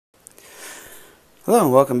Hello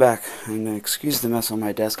and welcome back. And excuse the mess on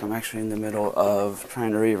my desk. I'm actually in the middle of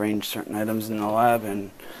trying to rearrange certain items in the lab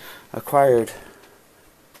and acquired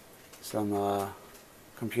some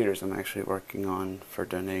computers I'm actually working on for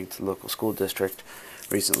donating to the local school district.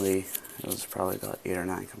 Recently, it was probably about 8 or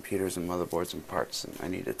 9 computers and motherboards and parts, and I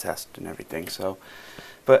need to test and everything.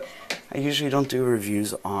 But I usually don't do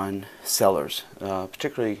reviews on sellers,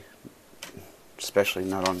 especially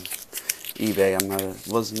not on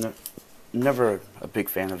eBay. Never a big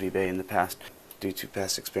fan of eBay in the past due to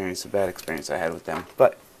past experience, a bad experience I had with them.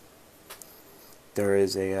 But there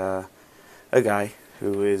is a guy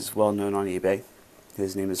who is well known on eBay.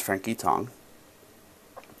 His name is Franky Tong,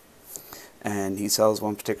 and he sells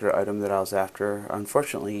one particular item that I was after.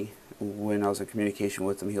 Unfortunately, when I was in communication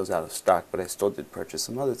with him, he was out of stock, but I still did purchase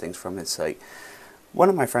some other things from his site. One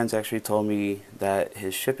of my friends actually told me that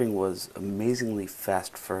his shipping was amazingly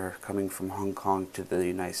fast for coming from Hong Kong to the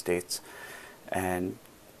United States. And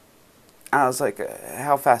I was like,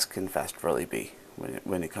 how fast can fast really be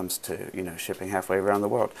when it comes to, shipping halfway around the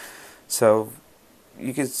world? So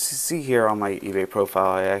you can see here on my eBay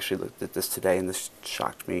profile, I actually looked at this today and this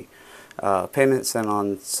shocked me. Payment sent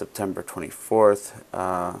on September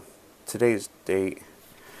 24th. Today's date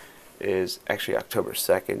is actually October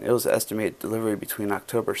 2nd. It was estimated delivery between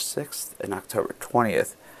October 6th and October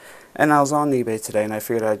 20th. And I was on eBay today and I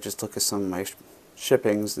figured I'd just look at some of my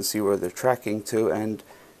shippings and see where they're tracking to, and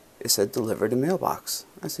it said delivered to mailbox.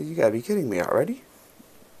 I said, you gotta be kidding me already.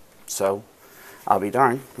 So I'll be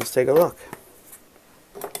darned, let's take a look.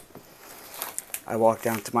 I walked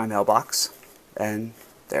down to my mailbox and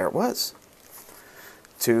there it was.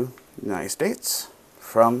 To the United States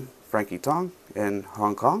from Franky Tong in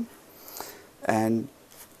Hong Kong. And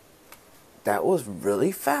that was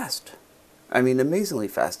really fast. I mean, amazingly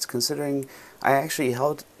fast, considering I actually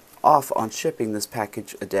held off on shipping this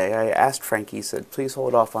package a day. I asked Frankie, said, please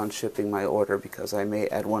hold off on shipping my order because I may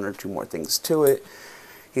add 1 or 2 more things to it.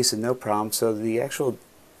 He said, no problem. So the actual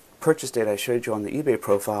purchase date I showed you on the eBay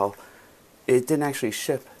profile, it didn't actually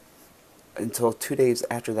ship until 2 days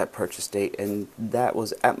after that purchase date, and that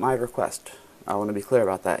was at my request. I want to be clear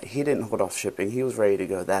about that. He didn't hold off shipping. He was ready to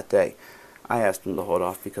go that day. I asked him to hold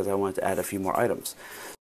off because I wanted to add a few more items.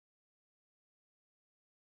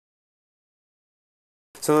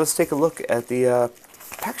 So let's take a look at the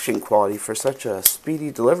packaging quality for such a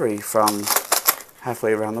speedy delivery from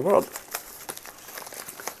halfway around the world.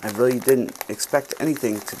 I really didn't expect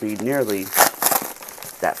anything to be nearly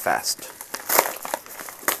that fast.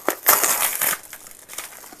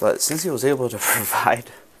 But since he was able to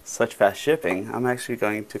provide such fast shipping, I'm actually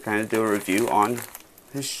going to kind of do a review on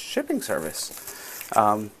his shipping service.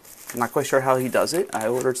 I'm not quite sure how he does it. I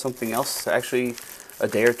ordered something else actually a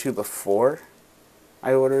day or two before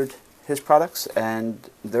I ordered his products, and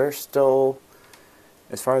they're still,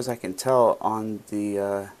 as far as I can tell, on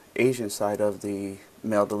the Asian side of the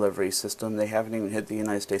mail delivery system. They haven't even hit the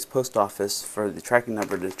United States Post Office for the tracking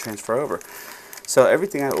number to transfer over. So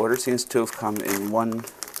everything I ordered seems to have come in one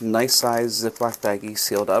nice size Ziploc baggie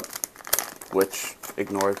sealed up, which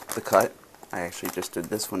ignored the cut. I actually just did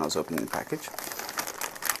this when I was opening the package.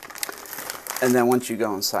 And then once you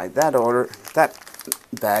go inside that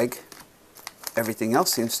bag, everything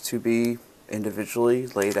else seems to be individually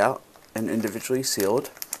laid out and individually sealed.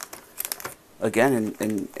 Again,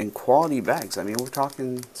 in quality bags. I mean, we're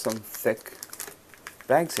talking some thick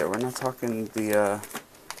bags here. We're not talking the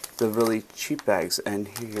really cheap bags. And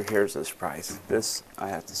here's the surprise. This, I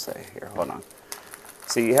have to say, here, hold on.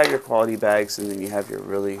 So you have your quality bags, and then you have your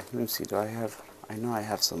really, let me see, I know I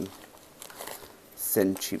have some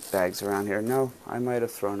thin, cheap bags around here. No, I might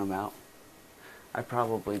have thrown them out. I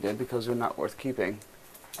probably did because they're not worth keeping.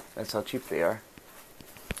 That's how cheap they are.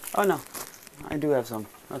 Oh no, I do have some.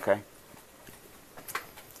 Okay.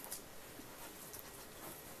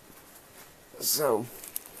 So,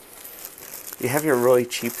 you have your really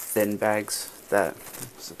cheap thin bags that,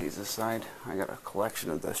 set these aside, I got a collection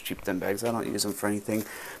of those cheap thin bags. I don't use them for anything,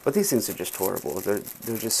 but these things are just horrible.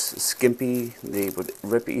 They're just skimpy, they would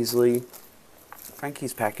rip easily.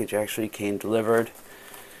 Franky's package actually came delivered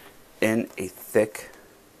in a thick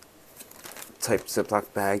type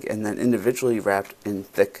Ziploc bag and then individually wrapped in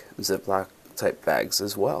thick Ziploc type bags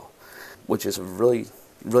as well, which is a really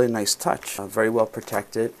nice touch. Very well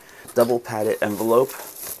protected, double padded envelope,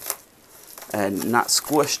 and not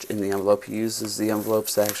squished in the envelope. He uses the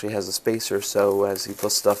envelopes that actually has a spacer, so as he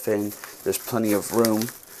puts stuff in, there's plenty of room,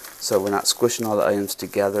 so we're not squishing all the items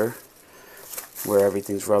together where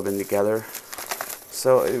everything's rubbing together.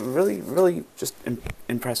 So it really just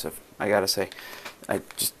impressive, I gotta say. I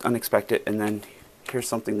just unexpected. And then here's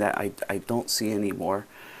something that I don't see anymore.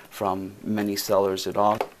 from many sellers at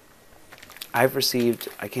all. I've received,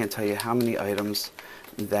 I can't tell you how many items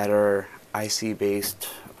that are IC based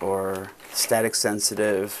or static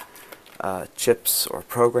sensitive, chips or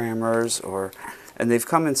programmers, and they've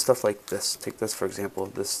come in stuff like this. Take this for example,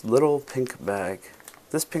 this little pink bag.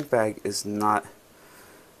 This pink bag is not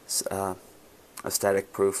a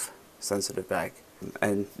static proof sensitive bag,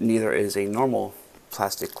 and neither is a normal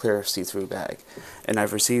plastic clear see-through bag, and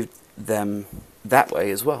I've received them that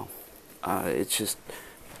way as well. It just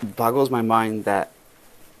boggles my mind that,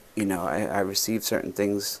 you know, I receive certain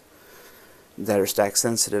things that are static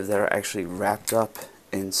sensitive that are actually wrapped up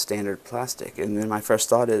in standard plastic, and then my first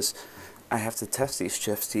thought is I have to test these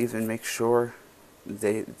chips to even make sure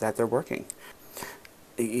that they're working.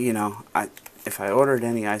 You know, if I ordered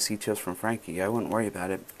any IC chips from Franky, I wouldn't worry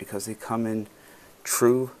about it because they come in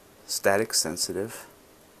true static sensitive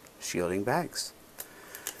shielding bags,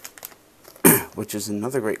 which is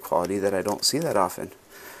another great quality that I don't see that often.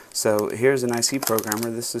 So here's an IC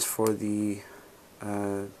programmer. This is for the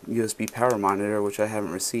USB power monitor, which I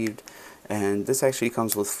haven't received, and this actually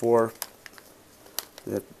comes with 4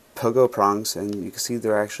 the pogo prongs, and you can see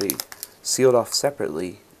they're actually sealed off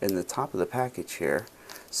separately in the top of the package here,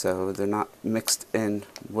 so they're not mixed in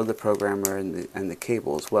with the programmer and the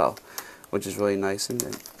cable as well, which is really nice. And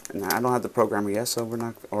I don't have the programmer yet, so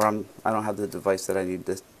I don't have the device that I need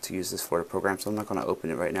to use this for the program, so I'm not going to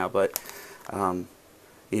open it right now. But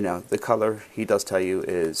you know, the color he does tell you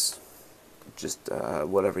is just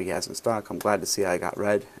whatever he has in stock. I'm glad to see I got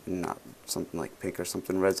red and not something like pink or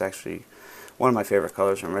something. Red's actually one of my favorite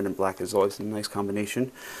colors, and red and black is always a nice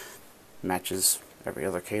combination. Matches every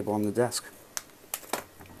other cable on the desk.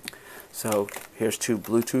 So here's 2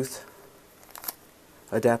 Bluetooth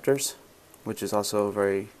adapters, which is also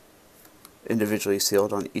very individually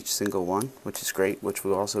sealed on each single one, which is great, which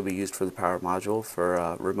will also be used for the power module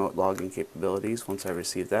for remote logging capabilities once I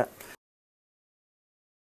receive that.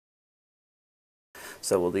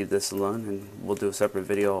 So we'll leave this alone, and we'll do a separate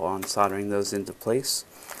video on soldering those into place.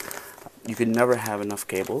 You can never have enough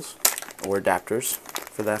cables or adapters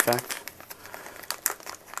for that fact.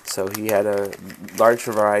 So he had a large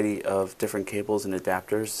variety of different cables and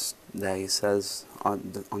adapters that he says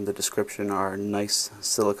on the description are nice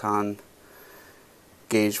silicon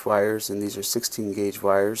gauge wires, and these are 16 gauge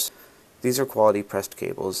wires. These are quality pressed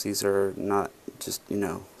cables. These are not just, you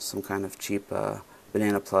know, some kind of cheap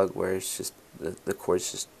banana plug where it's just the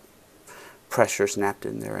cord's just pressure snapped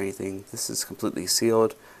in there or anything. This is completely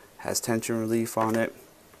sealed, has tension relief on it.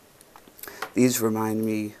 These remind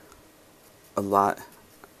me a lot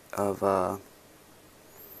of a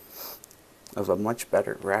much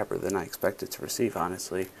better grabber than I expected to receive,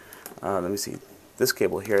 honestly. Let me see, this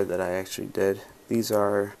cable here that I actually did, these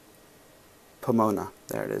are Pomona,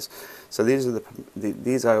 there it is. So these are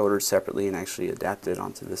these I ordered separately and actually adapted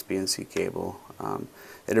onto this BNC cable.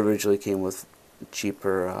 It originally came with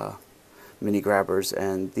cheaper mini grabbers,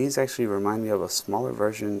 and these actually remind me of a smaller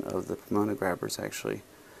version of the Pomona grabbers actually.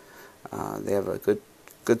 They have a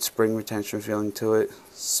good spring retention feeling to it,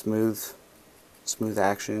 smooth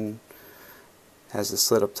action, has a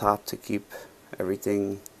slit up top to keep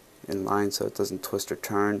everything in line so it doesn't twist or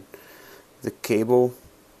turn. The cable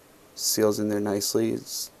seals in there nicely.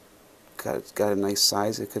 It's got a nice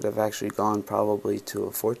size. It could have actually gone probably to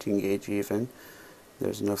a 14 gauge even.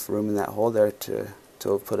 There's enough room in that hole there to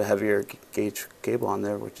put a heavier gauge cable on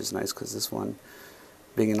there, which is nice because this one,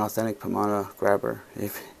 being an authentic Pomona grabber,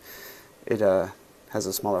 it has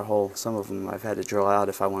a smaller hole. Some of them I've had to drill out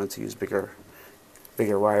if I wanted to use bigger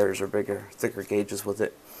wires or thicker gauges with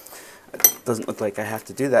it. It doesn't look like I have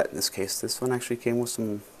to do that in this case. This one actually came with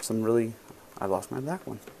some really... I lost my black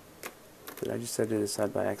one. Did I just set it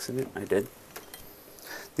aside by accident? I did.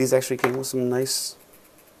 These actually came with some nice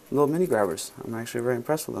little mini grabbers. I'm actually very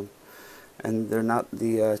impressed with them. And they're not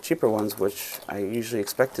the cheaper ones, which I usually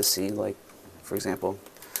expect to see. Like, for example,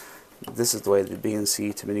 this is the way the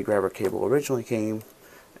BNC to mini grabber cable originally came,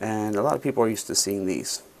 and a lot of people are used to seeing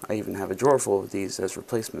these. I even have a drawer full of these as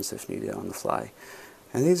replacements if needed on the fly.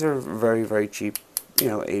 And these are very, very cheap, you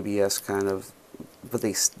know, ABS kind of, but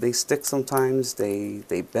they stick sometimes,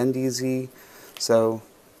 they bend easy. So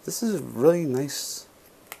this is a really nice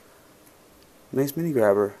mini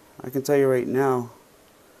grabber. I can tell you right now,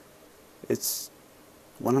 it's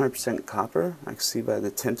 100% copper. I can see by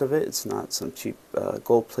the tint of it, it's not some cheap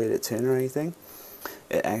gold-plated tin or anything.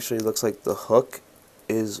 It actually looks like the hook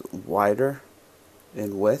is wider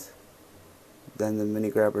in width than the mini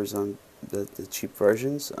grabbers on the cheap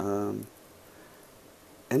versions, and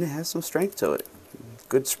it has some strength to it.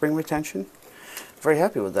 Good spring retention. Very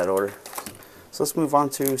happy with that order. So let's move on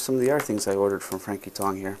to some of the other things I ordered from Franky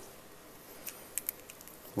Tong here.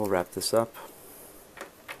 We'll wrap this up.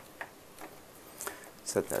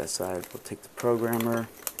 Set that aside. We'll take the programmer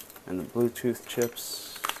and the Bluetooth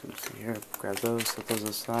chips. Let's see here, grab those, set those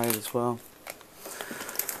aside as well.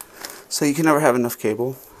 So you can never have enough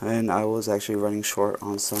cable, and I was actually running short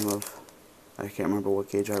on some of, I can't remember what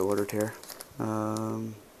gauge I ordered here,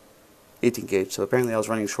 18 gauge. So apparently I was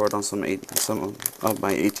running short on some of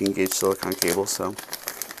my 18 gauge silicon cable, so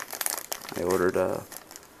I ordered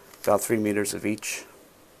about 3 meters of each,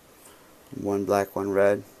 one black, one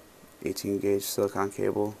red, 18 gauge silicon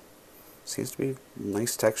cable. Seems to be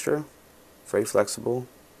nice texture, very flexible.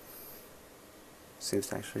 Seems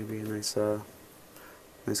to actually be a nice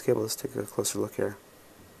nice cable. Let's take a closer look here.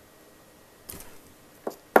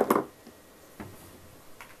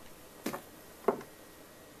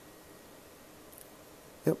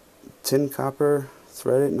 Yep, tin copper,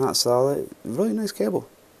 threaded, not solid. Really nice cable.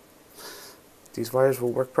 These wires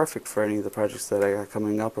will work perfect for any of the projects that I got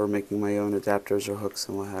coming up, or making my own adapters or hooks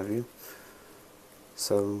and what have you.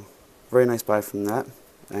 So, very nice buy from that.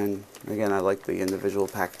 And again, I like the individual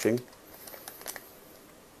packaging.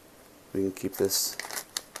 We can keep this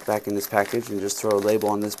back in this package and just throw a label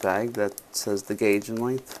on this bag that says the gauge and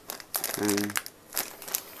length, and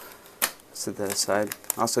set that aside.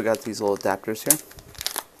 Also got these little adapters here.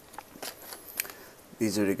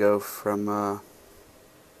 These are to go from, not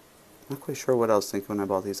quite sure what I was thinking when I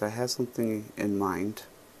bought these. I had something in mind.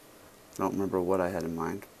 I don't remember what I had in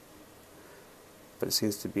mind, but it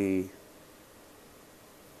seems to be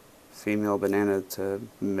female banana to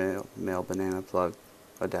male banana plug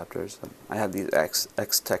adapters. I have these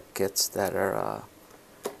X-Tech kits that are,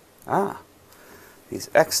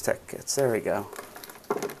 these X-Tech kits, there we go.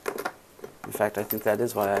 In fact, I think that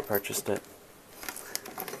is why I purchased it.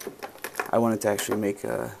 I wanted to actually make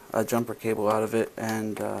a jumper cable out of it,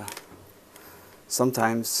 and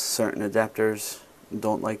sometimes certain adapters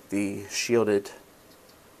don't like the shielded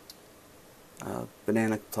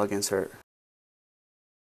banana plug insert.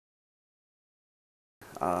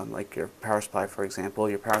 Like your power supply, for example.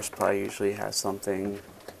 Your power supply usually has something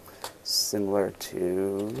similar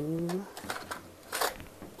to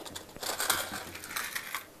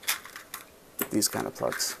these kind of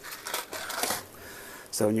plugs.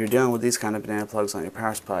 So when you're dealing with these kind of banana plugs on your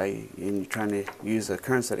power supply and you're trying to use a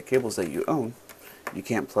current set of cables that you own, you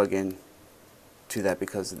can't plug in to that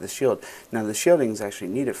because of the shield. Now the shielding is actually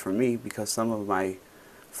needed for me because some of my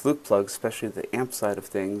Fluke plugs, especially the amp side of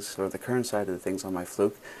things or the current side of the things on my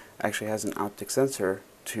Fluke, actually has an optic sensor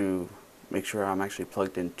to make sure I'm actually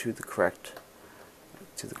plugged into the correct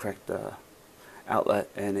outlet,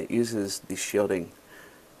 and it uses the shielding.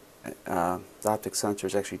 The optic sensor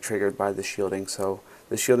is actually triggered by the shielding, so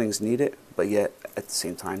the shielding is needed, but yet at the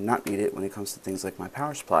same time not needed when it comes to things like my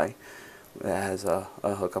power supply that has a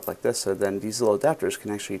hookup like this. So then these little adapters can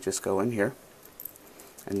actually just go in here,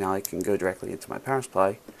 and now I can go directly into my power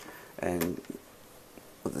supply, and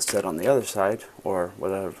with the set on the other side, or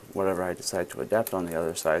whatever I decide to adapt on the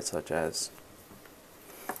other side, such as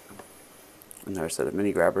another set of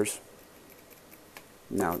mini grabbers.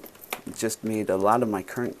 Now, it just made a lot of my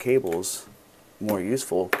current cables more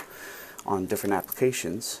useful on different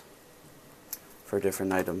applications for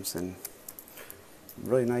different items, and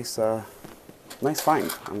really nice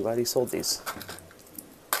find. I'm glad he sold these.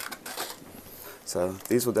 So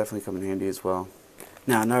these will definitely come in handy as well.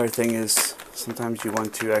 Now another thing is, sometimes you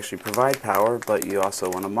want to actually provide power, but you also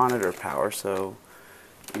want to monitor power, so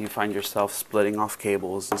you find yourself splitting off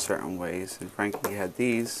cables in certain ways. And Franky had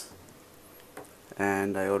these,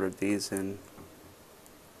 and I ordered these in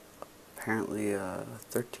apparently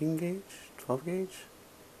 13 gauge, 12 gauge?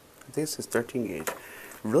 I think it says 13 gauge.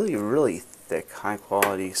 Really thick, high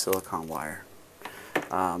quality silicon wire.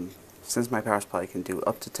 Since my power supply can do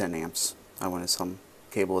up to 10 amps, I wanted some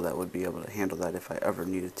cable that would be able to handle that if I ever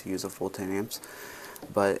needed to use a full 10 amps.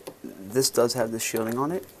 But this does have the shielding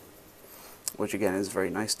on it, which again is very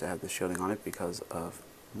nice to have the shielding on it because of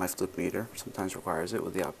my Fluke meter sometimes requires it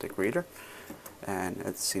with the optic reader. And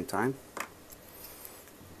at the same time,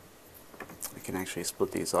 I can actually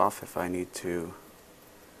split these off if I need to.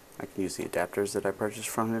 I can use the adapters that I purchased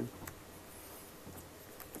from him.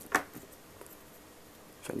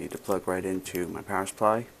 If I need to plug right into my power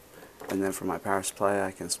supply, and then from my power supply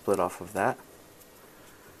I can split off of that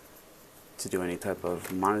to do any type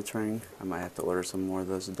of monitoring. I might have to order some more of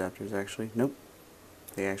those adapters actually. Nope,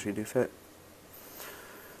 they actually do fit.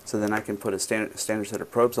 So then I can put a standard set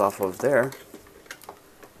of probes off of there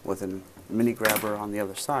with a mini grabber on the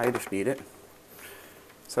other side if needed.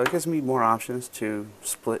 So it gives me more options to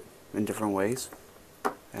split in different ways.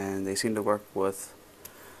 and they seem to work with,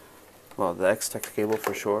 well, the X-Tex cable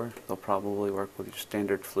for sure. They'll probably work with your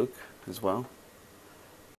standard fluke as well.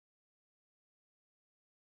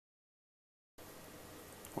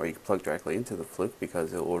 Or you can plug directly into the fluke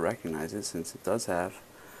because it will recognize it, since it does have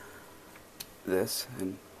this.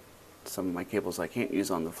 And some of my cables I can't use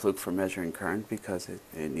on the fluke for measuring current because it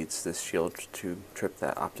needs this shield to trip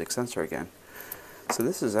that optic sensor again. So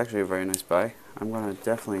this is actually a very nice buy. I'm going to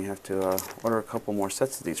definitely have to order a couple more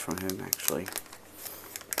sets of these from him, actually.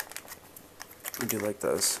 I do like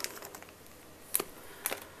those.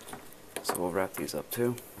 So we'll wrap these up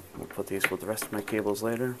too. We'll put these with the rest of my cables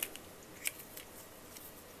later.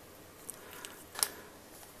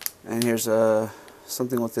 And here's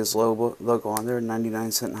something with this logo on there,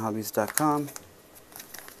 99centhobbies.com.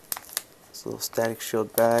 It's a little static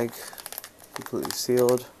shield bag, completely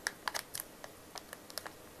sealed.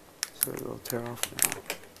 So it'll tear off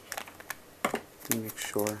now. Let me make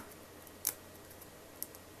sure.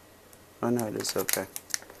 Oh no, it is okay.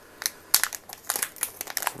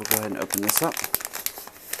 So we'll go ahead and open this up.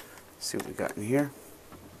 See what we got in here.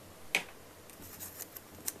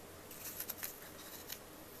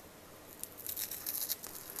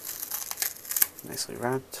 Nicely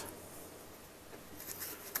wrapped,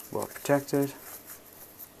 well protected.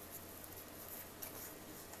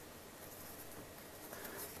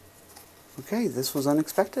 Okay, this was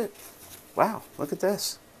unexpected. Wow, look at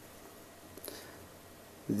this.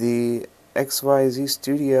 The XYZ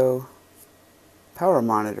Studio power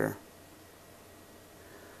monitor.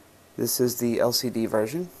 This is the LCD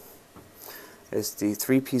version. It's the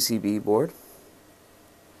 3 PCB board.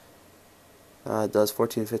 It does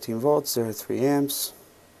 14 15 volts, there are 3 amps.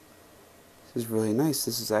 This is really nice.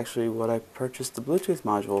 This is actually what I purchased the Bluetooth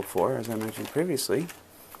module for, as I mentioned previously.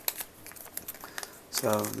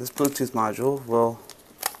 So this Bluetooth module will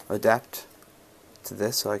adapt to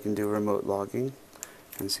this, so I can do remote logging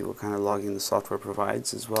and see what kind of logging the software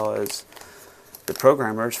provides, as well as the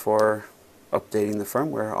programmers for updating the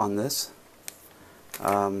firmware on this.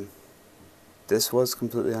 This was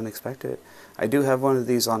completely unexpected. I do have one of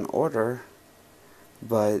these on order,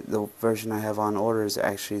 but the version I have on order is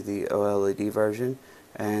actually the OLED version,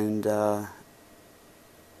 and the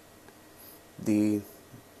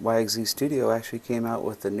YXZ Studio actually came out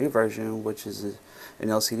with a new version, which is an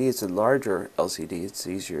LCD. It's a larger LCD. It's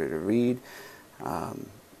easier to read.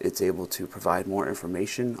 It's able to provide more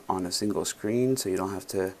information on a single screen, so you don't have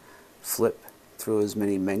to flip through as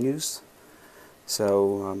many menus.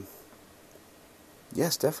 So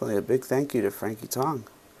yes, definitely a big thank you to Franky Tong.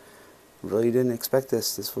 Really didn't expect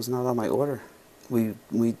this. This was not on my order. We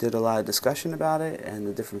did a lot of discussion about it and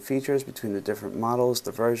the different features between the different models,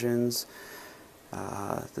 the versions,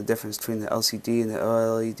 the difference between the LCD and the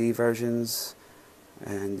OLED versions.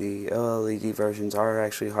 And the OLED versions are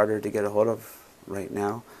actually harder to get a hold of right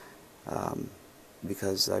now,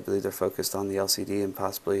 because I believe they're focused on the LCD and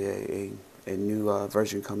possibly a new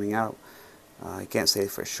version coming out. I can't say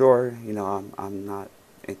for sure. You know, I'm not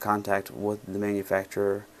in contact with the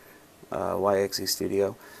manufacturer, YXZ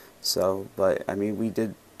Studio. So, but I mean, we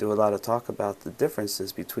did do a lot of talk about the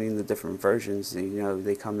differences between the different versions. You know,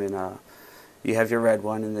 they come in you have your red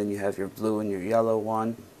one, and then you have your blue and your yellow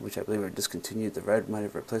one, which I believe are discontinued. The red might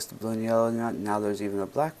have replaced the blue and yellow. Now there's even a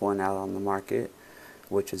black one out on the market,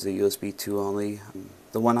 which is a USB 2 only.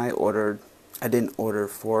 The one I ordered, I didn't order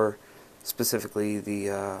for specifically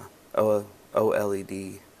the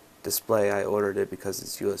OLED display. I ordered it because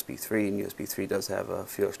it's USB 3, and USB 3 does have a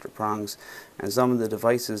few extra prongs. And some of the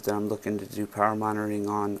devices that I'm looking to do power monitoring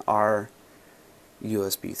on are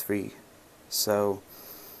USB 3. So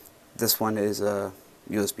this one is a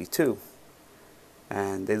USB 2,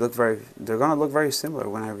 and they're going to look very similar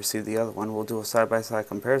when I receive the other one. We'll do a side-by-side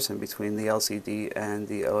comparison between the LCD and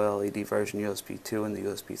the OLED version USB 2 and the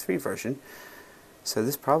USB 3 version. So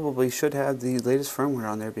this probably should have the latest firmware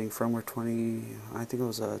on there, being firmware 20, I think it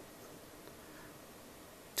was a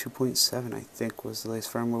 2.7, I think was the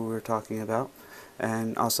latest firmware we were talking about.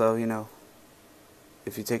 And also, you know,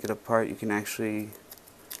 if you take it apart, you can actually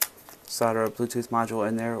solder a Bluetooth module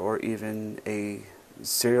in there, or even a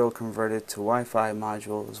serial converted to Wi-Fi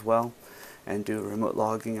module as well, and do remote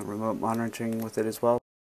logging and remote monitoring with it as well.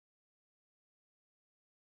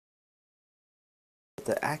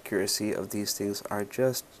 The accuracy of these things are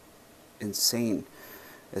just insane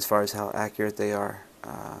as far as how accurate they are.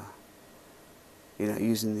 You know,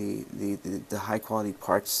 using the high quality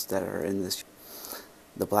parts that are in this.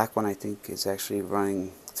 The black one, I think, is actually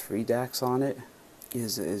running 3 DACs on it.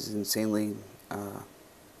 Is insanely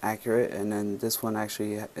accurate, and then this one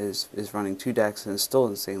actually is running 2 DACs and is still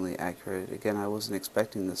insanely accurate. Again, I wasn't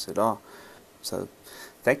expecting this at all. So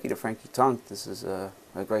thank you to Franky Tong. This is a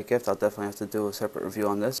great gift. I'll definitely have to do a separate review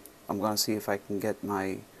on this. I'm going to see if I can get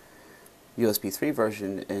my USB 3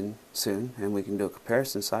 version in soon, and we can do a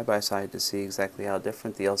comparison side by side to see exactly how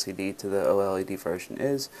different the LCD to the OLED version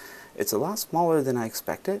is. It's a lot smaller than I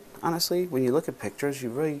expected, honestly. When you look at pictures, you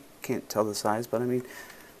really can't tell the size, but I mean,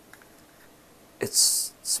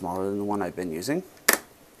 it's smaller than the one I've been using.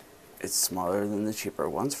 It's smaller than the cheaper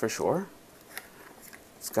ones for sure.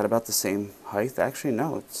 It's got about the same height. Actually,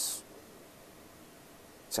 no, it's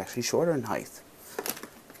actually shorter in height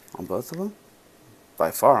on both of them. By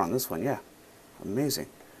far on this one, yeah. Amazing.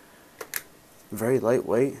 Very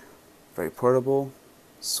lightweight, very portable.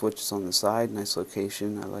 Switches on the side, nice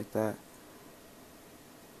location, I like that.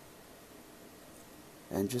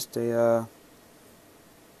 And just a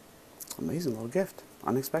amazing little gift,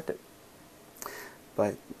 unexpected.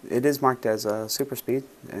 But it is marked as super speed,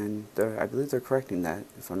 and I believe they're correcting that,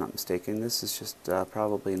 if I'm not mistaken. This is just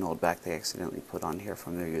probably an old back they accidentally put on here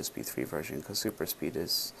from their USB 3 version, because super speed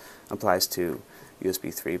applies to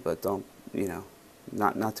USB 3, but don't, you know,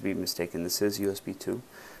 not to be mistaken, this is USB 2.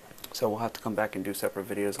 So we'll have to come back and do separate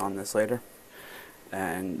videos on this later.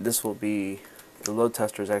 And this will be, the load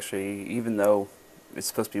tester is actually, even though it's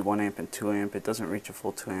supposed to be 1 amp and 2 amp, it doesn't reach a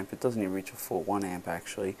full 2 amp, it doesn't even reach a full 1 amp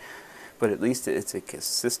actually. But at least it's a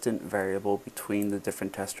consistent variable between the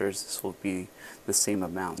different testers. This will be the same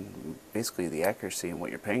amount. Basically the accuracy and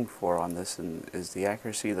what you're paying for on this is the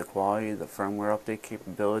accuracy, the quality, the firmware update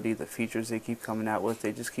capability, the features they keep coming out with.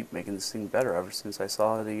 They just keep making this thing better. Ever since I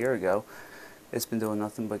saw it a year ago, it's been doing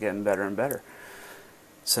nothing but getting better and better.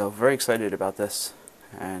 So very excited about this,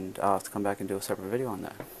 and I'll have to come back and do a separate video on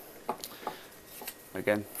that.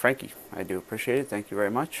 Again, Frankie, I do appreciate it. Thank you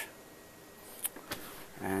very much.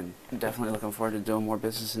 And definitely looking forward to doing more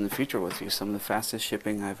business in the future with you. Some of the fastest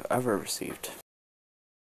shipping I've ever received.